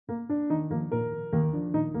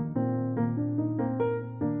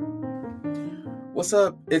What's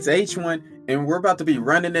up? It's H1, and we're about to be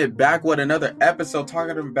running it back with another episode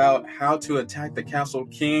talking about how to attack the Castle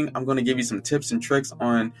King. I'm going to give you some tips and tricks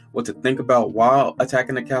on what to think about while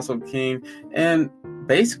attacking the Castle King, and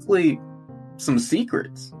basically some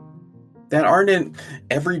secrets that aren't in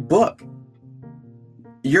every book.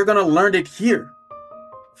 You're going to learn it here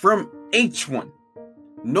from H1.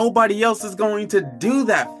 Nobody else is going to do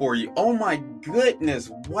that for you. Oh my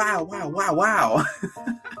goodness. Wow.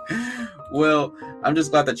 Well, I'm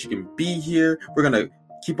just glad that you can be here. We're going to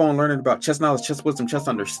keep on learning about chess knowledge, chess wisdom, chess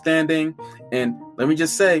understanding. And let me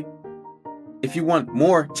just say, if you want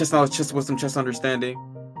more chess knowledge, chess wisdom, chess understanding,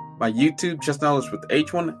 my YouTube, Chess Knowledge with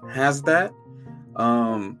H1, has that.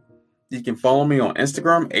 You can follow me on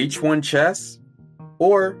Instagram, H1 Chess,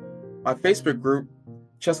 or my Facebook group,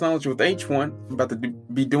 Chess Knowledge with H1. I'm about to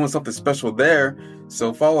be doing something special there.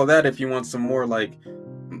 So follow that if you want some more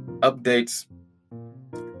updates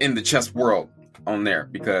in the chess world on there,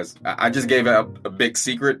 because I just gave out a big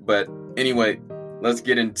secret. But anyway, let's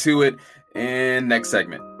get into it in next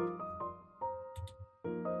segment.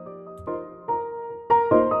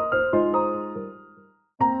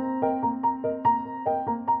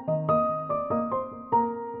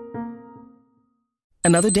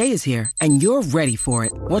 Another day is here, and you're ready for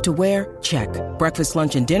it. What to wear? Check. Breakfast,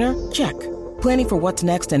 lunch, and dinner? Check. Planning for what's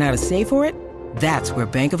next and how to save for it? That's where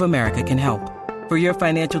Bank of America can help. For your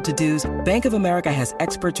financial to-dos, Bank of America has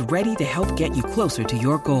experts ready to help get you closer to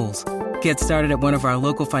your goals. Get started at one of our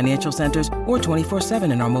local financial centers or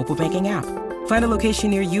 24/7 in our mobile banking app. Find a location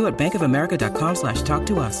near you at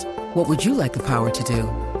bankofamerica.com/talktous. What would you like the power to do?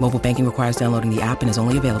 Mobile banking requires downloading the app and is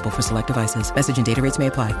only available for select devices. Message and data rates may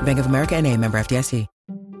apply. Bank of America N.A., member FDIC.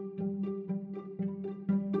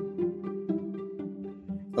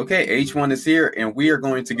 Okay, H1 is here, and we are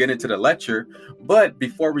going to get into the lecture. But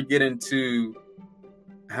before we get into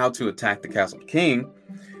how to attack the Castle King,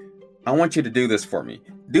 I want you to do this for me.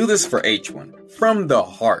 Do this for H1 from the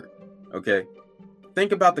heart, okay?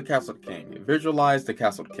 Think about the Castle King. Visualize the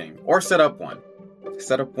Castle King, or set up one.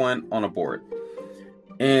 Set up one on a board.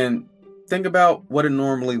 And think about what it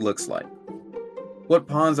normally looks like. What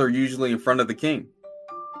pawns are usually in front of the king?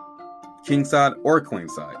 King side or queen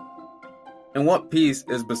side? And what piece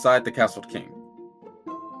is beside the Castle King?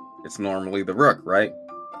 It's normally the rook, right?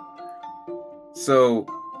 So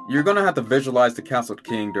you're going to have to visualize the Castle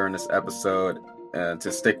King during this episode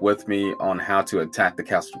to stick with me on how to attack the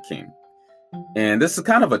Castle King. And this is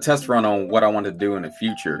kind of a test run on what I want to do in the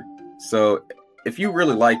future. So if you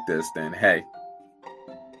really like this, then hey,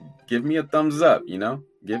 give me a thumbs up,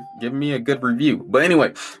 give me a good review. But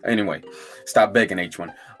anyway, stop begging,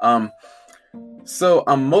 H1. So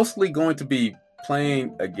I'm mostly going to be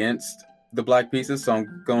playing against the black pieces. So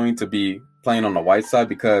I'm going to be playing on the white side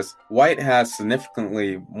because white has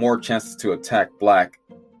significantly more chances to attack black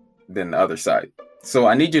than the other side. So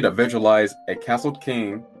I need you to visualize a Castle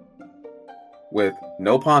King with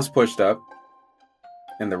no pawns pushed up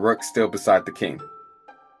and the rook still beside the king.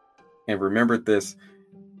 And remember this,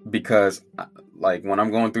 because when I'm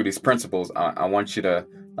going through these principles, I want you to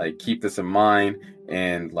keep this in mind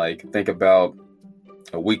and think about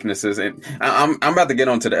weaknesses. And I'm about to get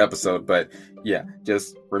onto the episode, but yeah,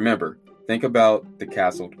 just remember, think about the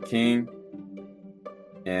Castle King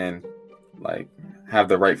and have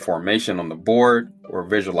the right formation on the board, or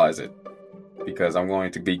visualize it, because I'm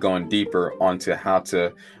going to be going deeper onto how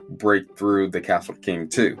to break through the Castle King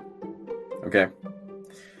too. Okay,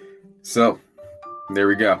 so there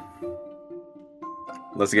we go.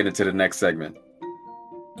 Let's get into the next segment.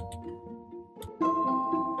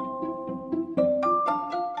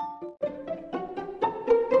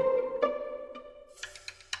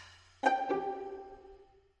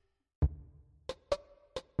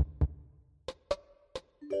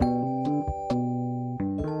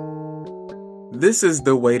 This is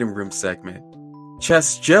the waiting room segment,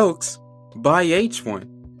 Chess Jokes by H1.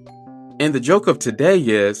 And the joke of today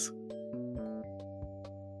is,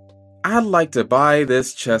 I'd like to buy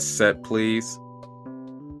this chess set, please.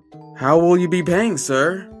 How will you be paying,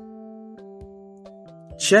 sir?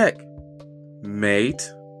 Check,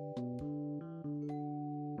 mate.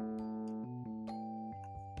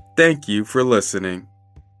 Thank you for listening.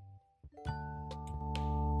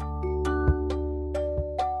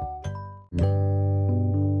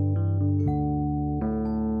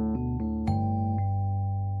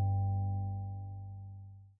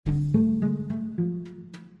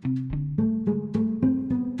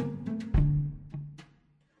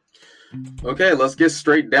 Okay, let's get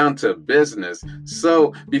straight down to business.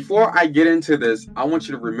 So before I get into this, I want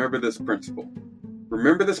you to remember this principle.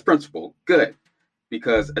 Remember this principle. Good.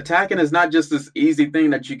 Because attacking is not just this easy thing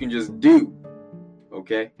that you can just do.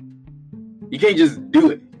 okay? You can't just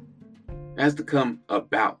do it. It has to come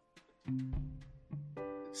about.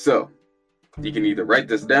 So, you can either write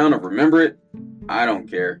this down or remember it. I don't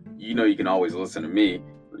care. You know you can always listen to me.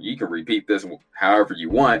 You can repeat this however you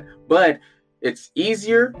want. But it's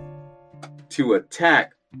easier to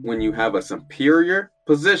attack when you have a superior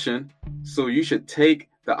position. So you should take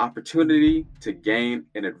the opportunity to gain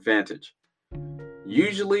an advantage.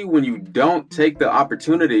 Usually when you don't take the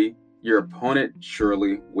opportunity, your opponent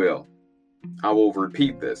surely will. I will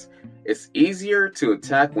repeat this. It's easier to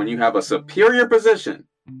attack when you have a superior position.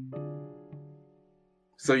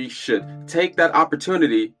 So you should take that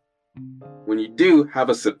opportunity when you do have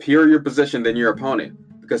a superior position than your opponent.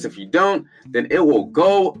 Because if you don't, then it will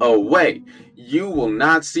go away. You will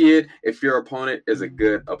not see it if your opponent is a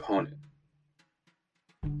good opponent.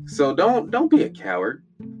 So don't be a coward.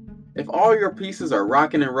 If all your pieces are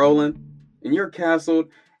rocking and rolling and you're castled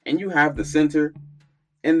and you have the center,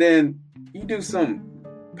 and then you do some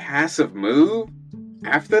passive move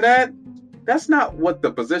after that, that's not what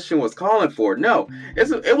the position was calling for. No,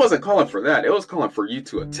 it wasn't calling for that. It was calling for you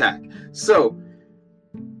to attack. So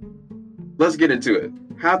let's get into it.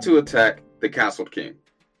 How to attack the castled king.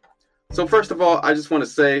 So first of all, I just want to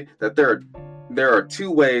say that there are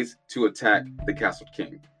two ways to attack the castled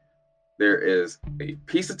king. There is a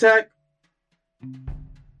piece attack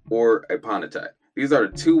or a pawn attack. These are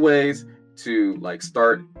the two ways to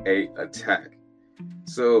start a attack.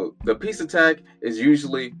 So the piece attack is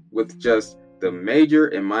usually with just the major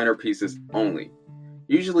and minor pieces only.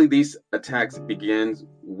 Usually these attacks begin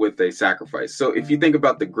with a sacrifice. So if you think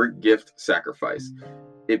about the Greek gift sacrifice,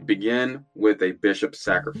 it began with a bishop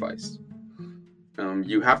sacrifice.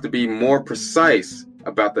 You have to be more precise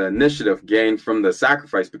about the initiative gained from the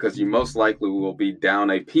sacrifice because you most likely will be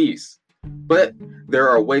down a piece. But there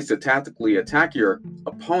are ways to tactically attack your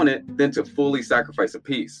opponent than to fully sacrifice a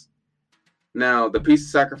piece. Now, the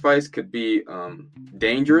piece sacrifice could be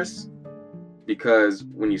dangerous because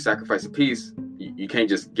when you sacrifice a piece, you can't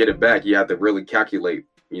just get it back. You have to really calculate,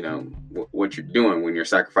 what you're doing when you're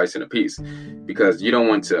sacrificing a piece, because you don't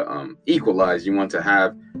want to equalize. You want to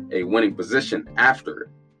have a winning position after it,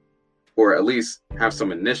 or at least have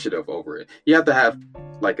some initiative over it. You have to have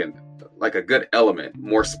like a good element,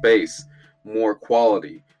 more space, more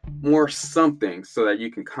quality, more something so that you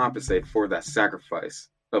can compensate for that sacrifice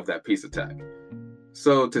of that piece attack.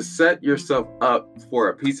 So to set yourself up for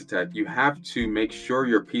a piece attack, you have to make sure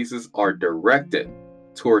your pieces are directed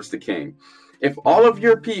towards the king. If all of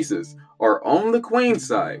your pieces are on the queen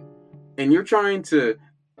side and you're trying to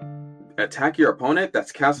attack your opponent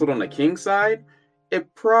that's castled on the king side,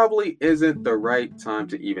 it probably isn't the right time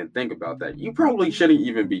to even think about that. You probably shouldn't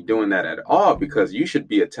even be doing that at all, because you should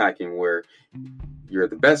be attacking where you're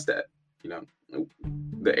the best at,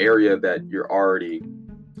 the area that you're already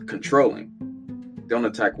controlling. Don't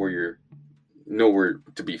attack where you're nowhere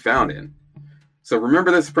to be found in. So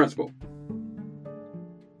remember this principle.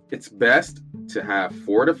 It's best to have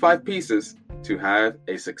 4 to 5 pieces to have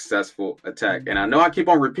a successful attack. And I know I keep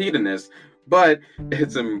on repeating this, but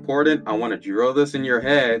it's important. I want to drill this in your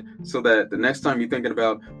head so that the next time you're thinking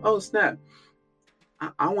about, oh snap,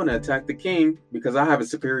 I want to attack the king because I have a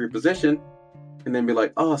superior position, and then be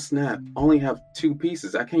like, oh snap, I only have 2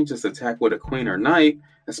 pieces. I can't just attack with a queen or knight,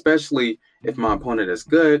 especially if my opponent is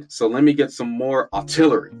good. So let me get some more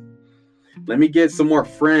artillery. Let me get some more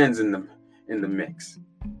friends in the mix.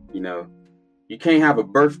 You can't have a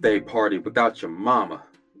birthday party without your mama.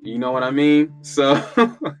 You know what I mean? So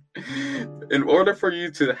in order for you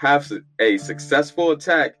to have a successful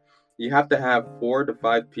attack, you have to have 4 to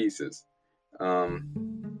 5 pieces.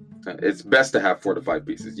 It's best to have 4 to 5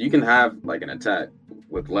 pieces. You can have an attack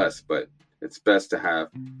with less, but it's best to have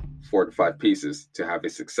 4 to 5 pieces to have a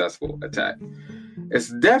successful attack. It's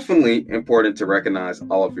definitely important to recognize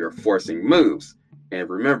all of your forcing moves. And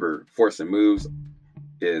remember, forcing moves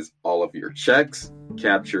is all of your checks,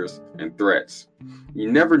 captures, and threats.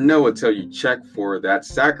 You never know until you check for that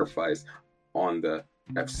sacrifice on the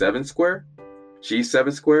F7 square,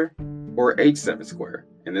 G7 square, or H7 square.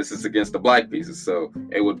 And this is against the black pieces, so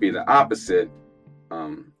it would be the opposite.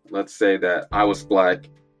 Let's say that I was black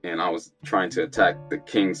and I was trying to attack the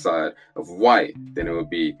king side of white. Then it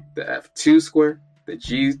would be the F2 square, the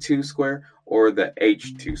G2 square, or the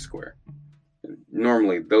H2 square.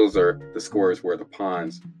 Normally, those are the squares where the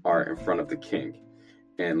pawns are in front of the king.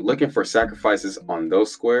 And looking for sacrifices on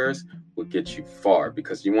those squares will get you far,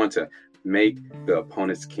 because you want to make the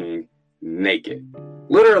opponent's king naked.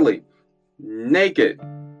 Literally naked.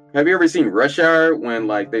 Have you ever seen Rush Hour when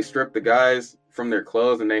they strip the guys from their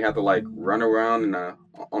clothes and they have to run around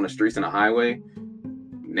on the streets and the highway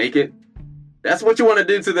naked? That's what you want to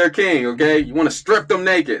do to their king, okay? You want to strip them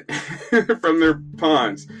naked from their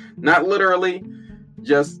pawns. Not literally,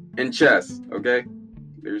 just in chess, okay?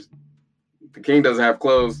 The king doesn't have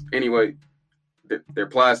clothes anyway. They're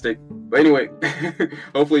plastic. But anyway,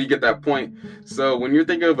 hopefully you get that point. So when you're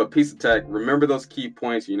thinking of a peace attack, remember those key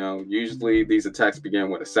points. Usually these attacks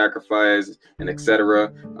begin with a sacrifice and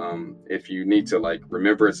etc. If you need to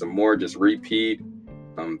remember it some more, just repeat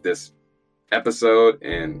this episode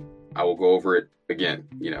and I will go over it again.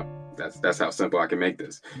 That's how simple I can make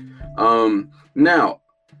this. Now,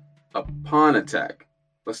 a pawn attack.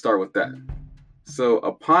 Let's start with that. So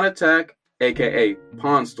a pawn attack, aka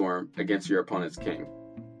pawn storm, against your opponent's king.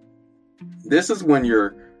 This is when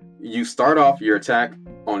you start off your attack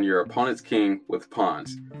on your opponent's king with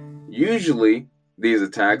pawns. Usually, these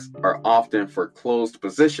attacks are often for closed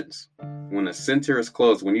positions. When the center is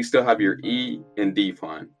closed, when you still have your E and D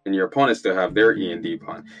pawn, and your opponent still have their E and D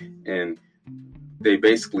pawn, and they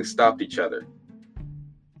basically stopped each other.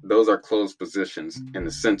 Those are closed positions in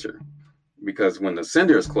the center. Because when the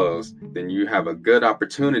center is closed, then you have a good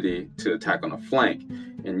opportunity to attack on a flank.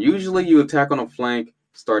 And usually you attack on a flank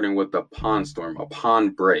starting with a pawn storm, a pawn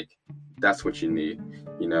break. That's what you need.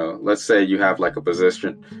 Let's say you have a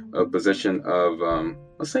position of,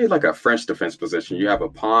 let's say a French defense position. You have a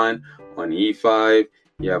pawn on E5,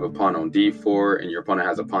 you have a pawn on D4, and your opponent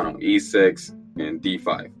has a pawn on E6 and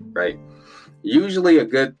D5, right? Usually a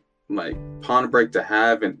good pawn break to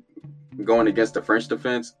have and going against the French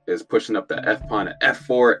defense is pushing up the F pawn at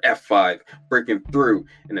F4, F5, breaking through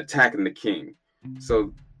and attacking the king.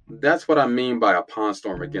 So that's what I mean by a pawn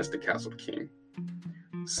storm against the castled king.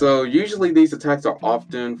 So usually these attacks are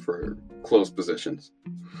often for close positions.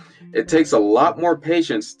 It takes a lot more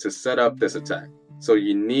patience to set up this attack. So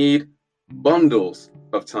you need bundles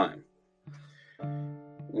of time.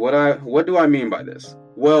 What do I mean by this?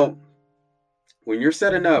 Well, when you're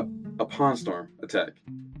setting up a pawn storm attack,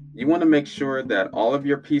 you want to make sure that all of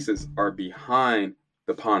your pieces are behind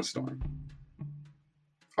the pawn storm,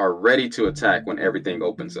 are ready to attack when everything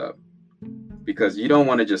opens up. Because you don't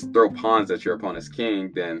want to just throw pawns at your opponent's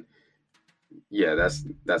king, then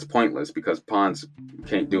that's pointless because pawns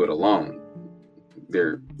can't do it alone.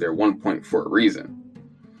 They're 1 point for a reason.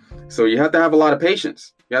 So you have to have a lot of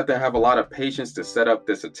patience. You have to have a lot of patience to set up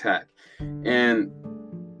this attack. And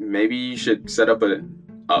maybe you should set up a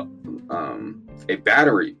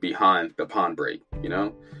battery behind the pawn break.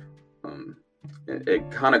 It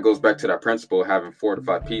kind of goes back to that principle of having 4 to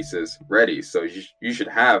 5 pieces ready. So you should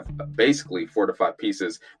have basically 4 to 5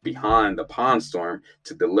 pieces behind the pawn storm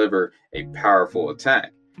to deliver a powerful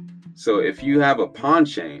attack. So if you have a pawn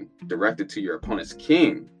chain directed to your opponent's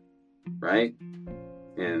king, right?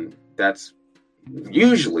 And that's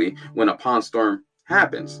usually when a pawn storm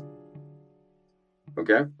happens.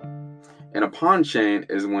 Okay? And a pawn chain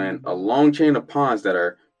is when a long chain of pawns that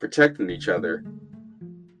are protecting each other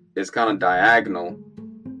is kind of diagonal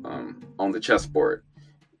on the chessboard.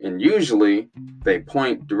 And usually they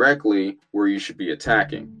point directly where you should be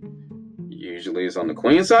attacking. Usually it's on the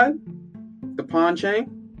queen side, the pawn chain,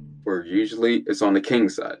 or usually it's on the king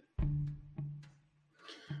side.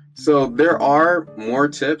 So there are more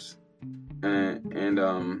tips and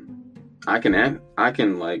I can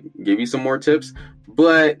give you some more tips,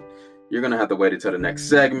 but you're gonna have to wait until the next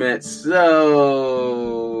segment.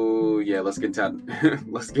 So yeah, let's get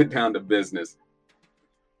down to business.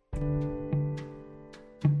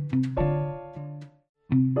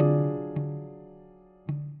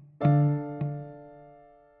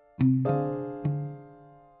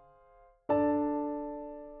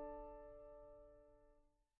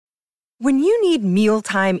 When you need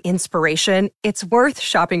mealtime inspiration, it's worth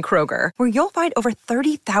shopping Kroger, where you'll find over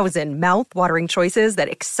 30,000 mouth-watering choices that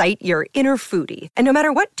excite your inner foodie. And no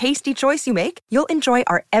matter what tasty choice you make, you'll enjoy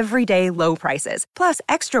our everyday low prices, plus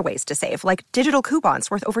extra ways to save, like digital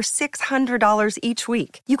coupons worth over $600 each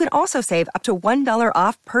week. You can also save up to $1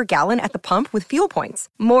 off per gallon at the pump with fuel points.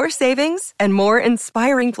 More savings and more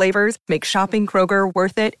inspiring flavors make shopping Kroger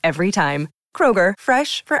worth it every time. Kroger,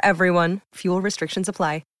 fresh for everyone. Fuel restrictions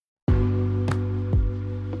apply.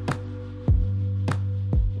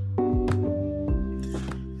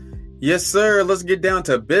 Yes, sir. Let's get down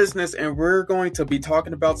to business, and we're going to be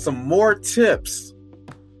talking about some more tips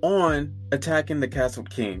on attacking the castled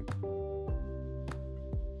king.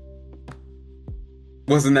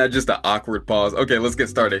 Wasn't that just an awkward pause? Okay, let's get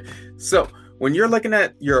started. So, when you're looking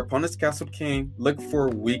at your opponent's castled king, look for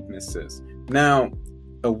weaknesses. Now,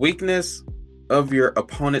 a weakness of your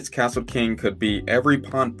opponent's castled king could be every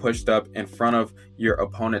pawn pushed up in front of your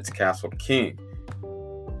opponent's castled king.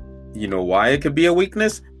 You know why it could be a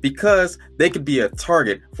weakness? Because they could be a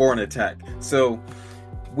target for an attack. So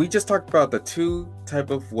we just talked about the two type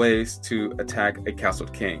of ways to attack a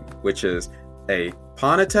castled king, which is a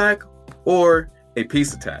pawn attack or a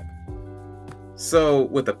piece attack. So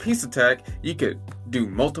with a piece attack, you could do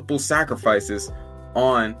multiple sacrifices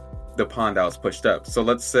on the pawn that was pushed up. So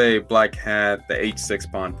let's say black had the h6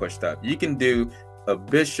 pawn pushed up. You can do a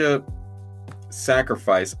bishop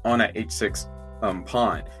sacrifice on that h6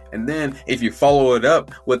 pawn. And then if you follow it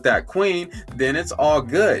up with that queen, then it's all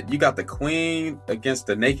good. You got the queen against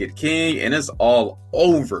the naked king, and it's all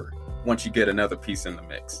over once you get another piece in the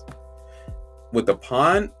mix. With the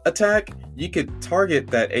pawn attack, you could target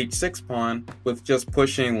that h6 pawn with just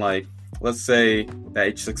pushing, like, let's say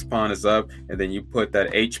that h6 pawn is up, and then you put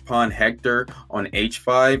that h pawn Hector on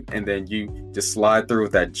h5, and then you just slide through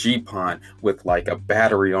with that g pawn with like a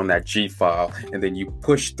battery on that g file, and then you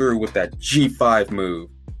push through with that g5 move,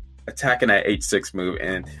 attacking that h6 move,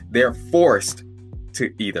 and they're forced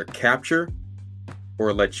to either capture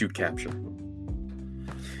or let you capture.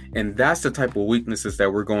 And that's the type of weaknesses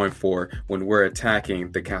that we're going for when we're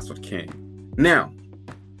attacking the castled king. Now,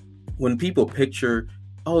 when people picture,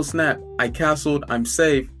 oh snap, I castled, I'm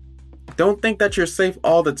safe, don't think that you're safe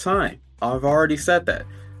all the time. I've already said that.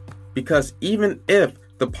 Because even if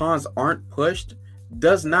the pawns aren't pushed,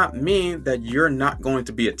 does not mean that you're not going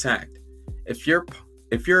to be attacked. If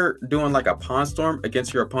you're doing like a pawn storm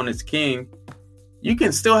against your opponent's king, you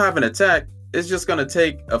can still have an attack. It's just going to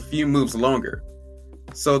take a few moves longer.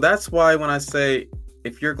 So that's why when I say,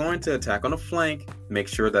 if you're going to attack on a flank, make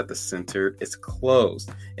sure that the center is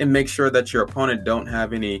closed, and make sure that your opponent don't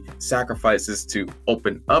have any sacrifices to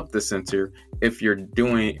open up the center if you're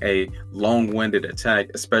doing a long-winded attack,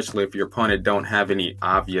 especially if your opponent don't have any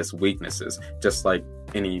obvious weaknesses, just like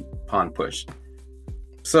any pawn push.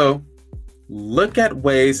 So look at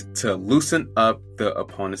ways to loosen up the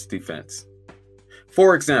opponent's defense.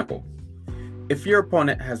 For example, if your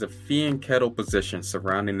opponent has a fianchetto position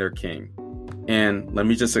surrounding their king, and let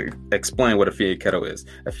me just explain what a fianchetto is.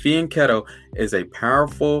 A fianchetto is a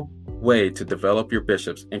powerful way to develop your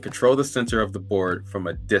bishops and control the center of the board from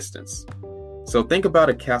a distance. So think about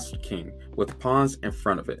a castled king with pawns in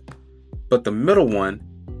front of it, but the middle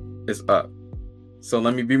one is up. So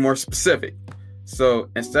let me be more specific. So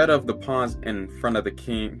instead of the pawns in front of the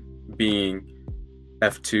king being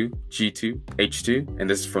f2, g2, h2, and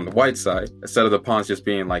this is from the white side, instead of the pawns just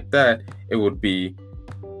being like that, it would be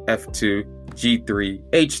f2, g3,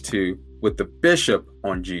 h2 with the bishop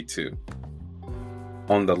on g2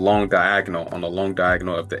 on the long diagonal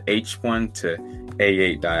of the h1 to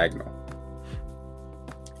a8 diagonal.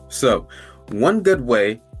 So one good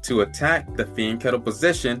way to attack the fianchetto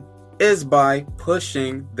position is by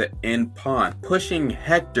pushing the end pawn, pushing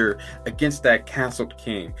Hector against that castled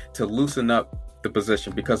king to loosen up the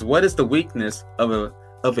position. Because what is the weakness of a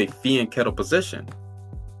fianchetto position?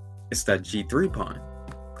 It's that g3 pawn.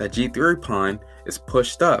 That g3 pawn is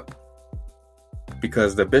pushed up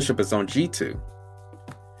because the bishop is on g2.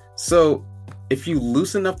 So if you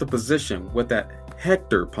loosen up the position with that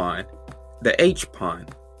Hector pawn, the h pawn,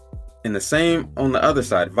 and the same on the other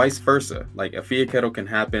side, vice versa. Like a fianchetto can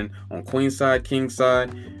happen on queen side, king side,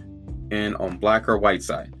 and on black or white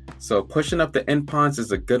side. So pushing up the end pawns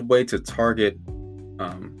is a good way to target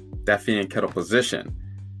that fianchetto position.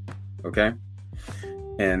 Okay?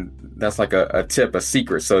 And that's like a tip, a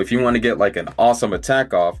secret. So if you want to get like an awesome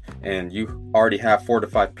attack off and you already have 4 to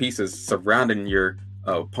 5 pieces surrounding your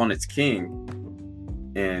opponent's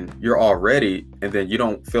king and you're all ready, and then you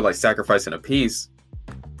don't feel like sacrificing a piece,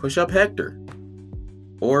 push up Hector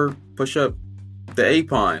or push up the A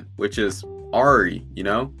pawn, which is Ari,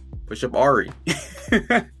 push up Ari.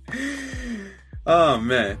 Oh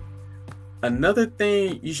man. Another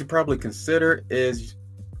thing you should probably consider is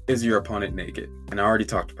your opponent naked? And I already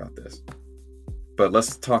talked about this, but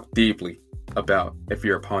let's talk deeply about if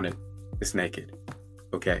your opponent is naked.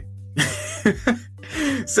 Okay.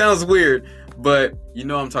 Sounds weird, but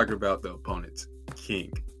I'm talking about the opponent's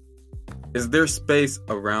king. Is there space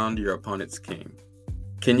around your opponent's king?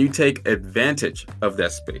 Can you take advantage of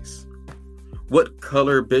that space? What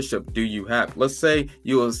color bishop do you have? Let's say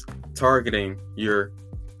you was targeting your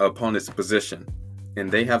opponent's position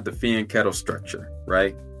and they have the fianchetto structure,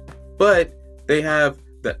 right? But they have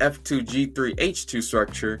the f2, g3, h2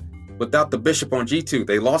 structure without the bishop on g2.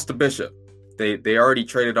 They lost the bishop. They already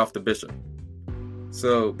traded off the bishop.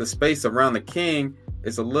 So the space around the king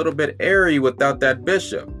is a little bit airy without that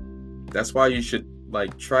bishop. That's why you should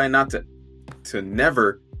try not to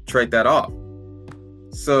never trade that off.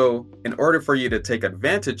 So in order for you to take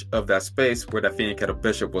advantage of that space where that Phoenix Kettle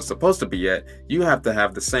bishop was supposed to be at, you have to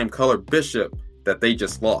have the same color bishop that they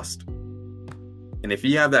just lost. And if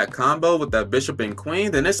you have that combo with that bishop and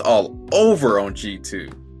queen, then it's all over on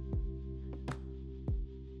G2.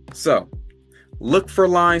 So look for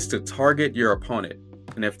lines to target your opponent.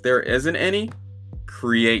 And if there isn't any,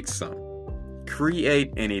 create some.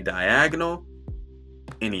 Create any diagonal,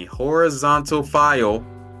 any horizontal file.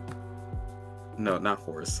 No, not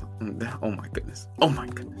horizontal. Oh my goodness.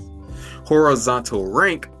 Horizontal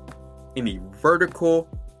rank, any vertical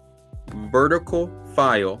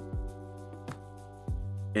file,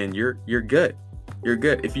 and you're good. You're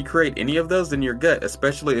good. If you create any of those, then you're good,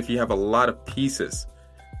 especially if you have a lot of pieces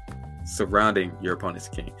surrounding your opponent's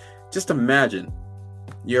king. Just imagine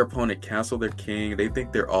your opponent castle their king. They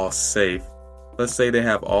think they're all safe. Let's say they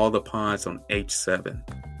have all the pawns on H7,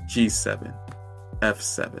 G7,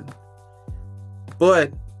 F7.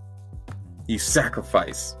 But you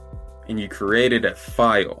sacrifice and you created a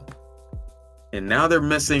file. And now they're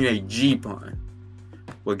missing a G pawn.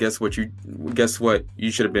 Well, guess what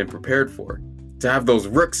you should have been prepared for? To have those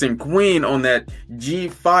rooks and queen on that G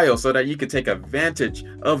file so that you could take advantage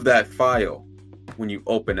of that file when you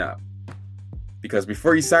open up. Because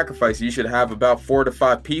before you sacrifice, you should have about 4 to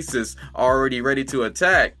 5 pieces already ready to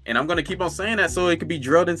attack. And I'm going to keep on saying that so it could be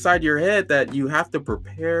drilled inside your head that you have to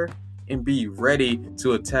prepare and be ready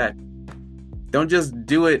to attack. Don't just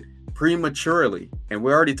do it prematurely. And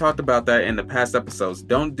we already talked about that in the past episodes.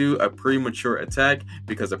 Don't do a premature attack,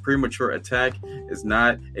 because a premature attack is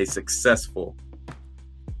not a successful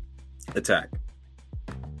attack.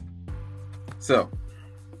 So,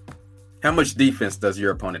 how much defense does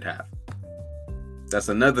your opponent have? That's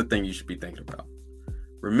another thing you should be thinking about.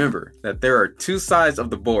 Remember that there are 2 sides of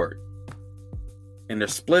the board, and they're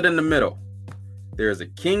split in the middle. There's a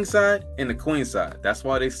king side and a queen side. That's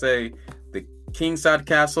why they say the king side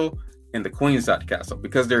castle and the queen side castle,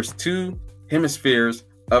 because there's 2 hemispheres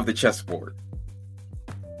of the chessboard.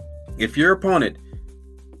 If your opponent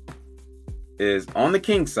is on the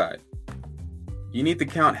king side, you need to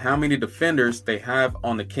count how many defenders they have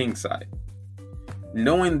on the king side.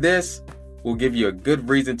 Knowing this will give you a good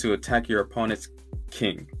reason to attack your opponent's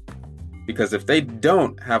king. Because if they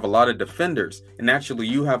don't have a lot of defenders, and actually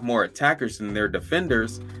you have more attackers than their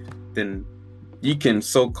defenders, then you can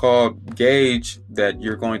so-called gauge that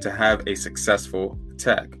you're going to have a successful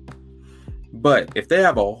attack. But if they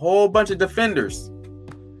have a whole bunch of defenders,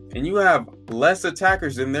 and you have less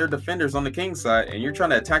attackers than their defenders on the king side, and you're trying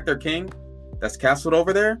to attack their king that's castled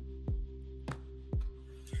over there,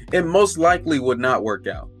 it most likely would not work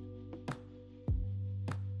out.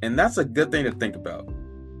 And that's a good thing to think about.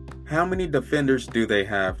 How many defenders do they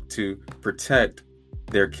have to protect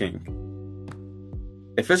their king?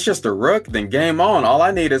 If it's just a rook, then game on. All I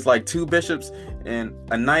need is like 2 bishops and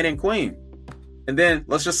a knight and queen. And then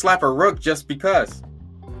let's just slap a rook just because.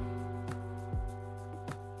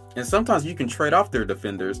 And sometimes you can trade off their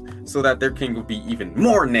defenders so that their king will be even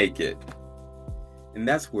more naked. And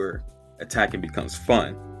that's where attacking becomes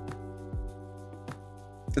fun.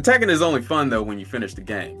 Attacking is only fun though when you finish the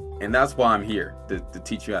game. And that's why I'm here, to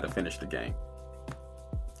teach you how to finish the game.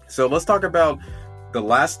 So let's talk about the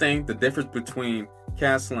last thing, the difference between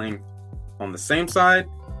castling on the same side,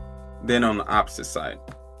 then on the opposite side.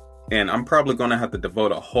 And I'm probably going to have to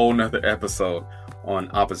devote a whole nother episode on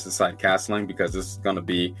opposite side castling, because this is going to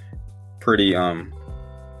be pretty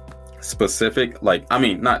specific.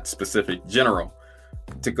 Not specific, general.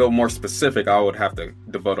 To go more specific, I would have to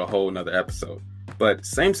devote a whole nother episode. But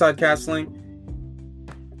same side castling,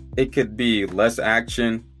 it could be less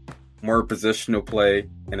action, more positional play,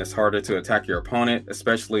 and it's harder to attack your opponent,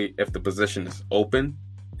 especially if the position is open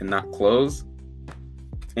and not closed.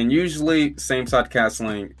 And usually, same side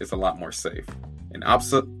castling is a lot more safe. In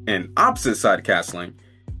opposite side castling,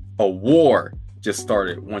 a war just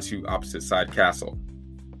started once you opposite side castle.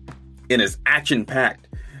 And it's action packed.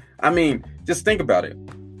 I mean, just think about it.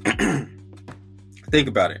 Think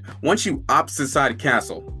about it. Once you opposite side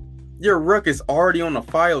castle, your rook is already on the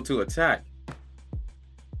file to attack.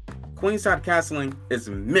 Queenside castling is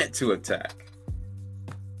meant to attack.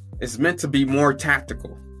 It's meant to be more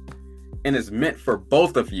tactical. And it's meant for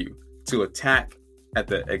both of you to attack at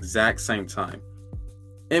the exact same time.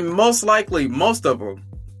 And most likely, most of them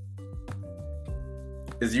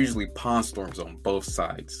is usually pawn storms on both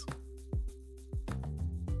sides.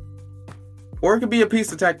 Or it could be a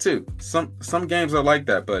piece attack too. Some games are like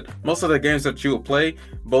that, but most of the games that you will play,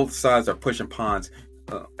 both sides are pushing pawns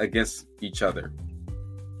against each other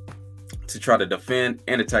to try to defend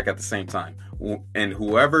and attack at the same time. And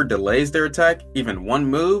whoever delays their attack, even one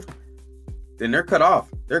move, then they're cut off.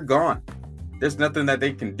 They're gone. There's nothing that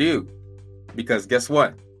they can do. Because guess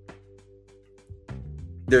what?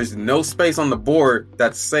 There's no space on the board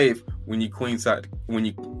that's safe when you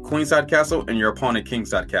queenside castle and your opponent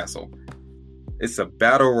kingside castle. It's a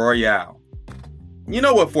battle royale. You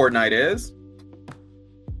know what Fortnite is.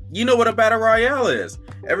 You know what a battle royale is.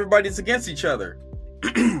 Everybody's against each other.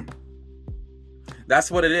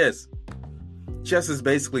 That's what it is. Chess is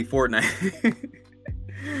basically Fortnite.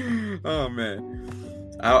 Oh man.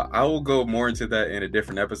 I will go more into that in a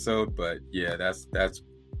different episode, but yeah, that's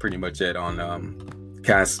pretty much it on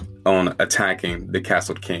attacking the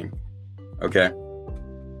Castled King. Okay.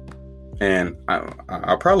 And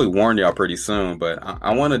I'll probably warn y'all pretty soon, but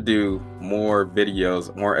I want to do more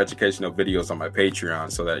videos, more educational videos on my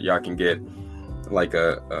Patreon so that y'all can get like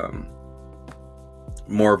a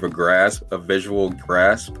more of a visual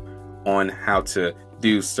grasp on how to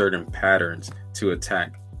do certain patterns to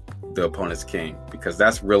attack the opponent's king, because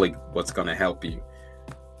that's really what's going to help you.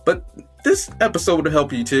 But this episode will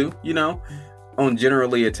help you too, on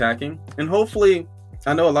generally attacking. And hopefully,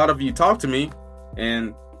 I know a lot of you talk to me,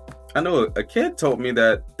 and I know a kid told me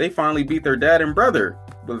that they finally beat their dad and brother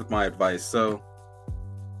with my advice. So,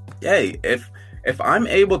 hey, if I'm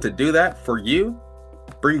able to do that for you,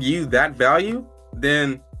 bring you that value,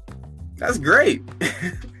 then that's great.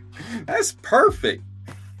 That's perfect.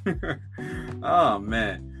 Oh,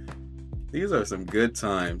 man. These are some good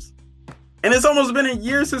times. And it's almost been a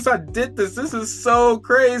year since I did this. This is so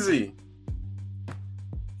crazy.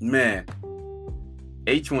 Man,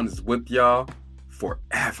 H1 is with y'all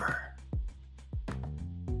forever.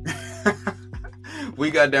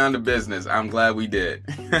 We got down to business. I'm glad we did.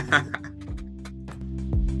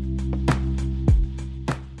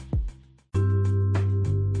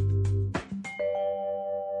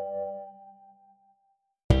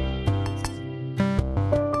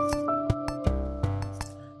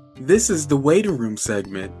 This is the waiting room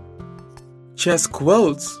segment. Chess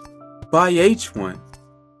quotes by H1.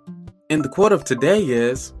 And the quote of today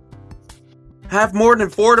is, have more than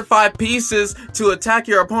 4 to 5 pieces to attack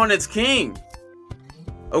your opponent's king.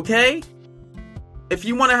 Okay? If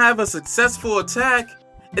you want to have a successful attack,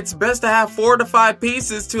 it's best to have 4 to 5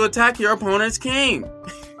 pieces to attack your opponent's king.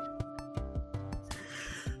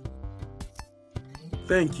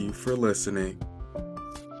 Thank you for listening.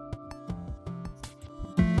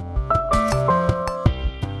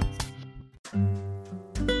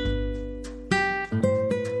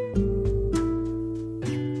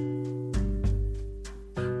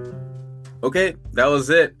 Okay, that was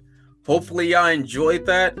it. Hopefully y'all enjoyed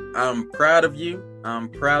that. I'm proud of you. I'm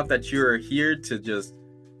proud that you're here to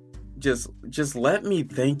just let me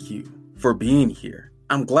thank you for being here.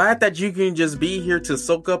 I'm glad that you can just be here to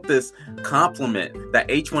soak up this compliment that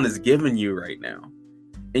H1 is giving you right now.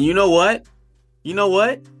 And you know what?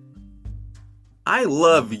 I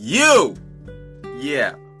love you.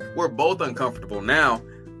 Yeah, we're both uncomfortable now.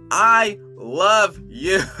 I love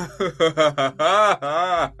you.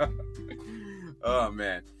 Oh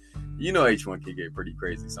man, H1 can get pretty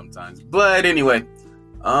crazy sometimes. But anyway,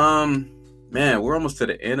 man, we're almost to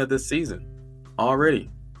the end of this season already.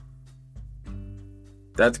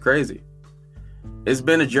 That's crazy. It's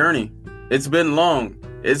been a journey. It's been long.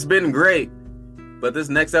 It's been great. But this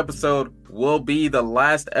next episode will be the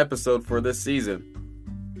last episode for this season.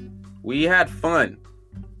 We had fun.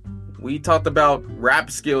 We talked about rap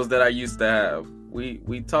skills that I used to have.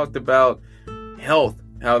 We talked about health,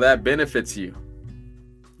 how that benefits you.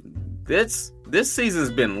 This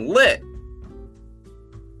season's been lit.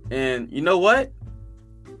 And you know what?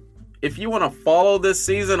 If you want to follow this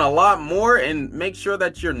season a lot more and make sure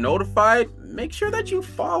that you're notified, make sure that you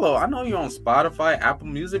follow. I know you're on Spotify, Apple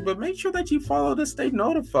Music, but make sure that you follow to stay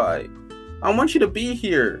notified. I want you to be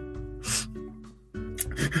here.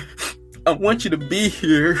 I want you to be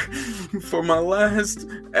here for my last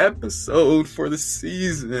episode for the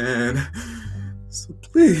season. So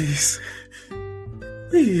please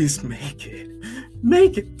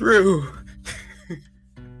make it through.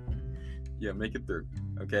 Yeah, make it through.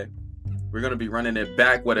 Okay. We're going to be running it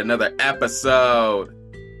back with another episode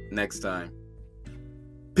next time.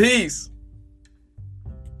 Peace.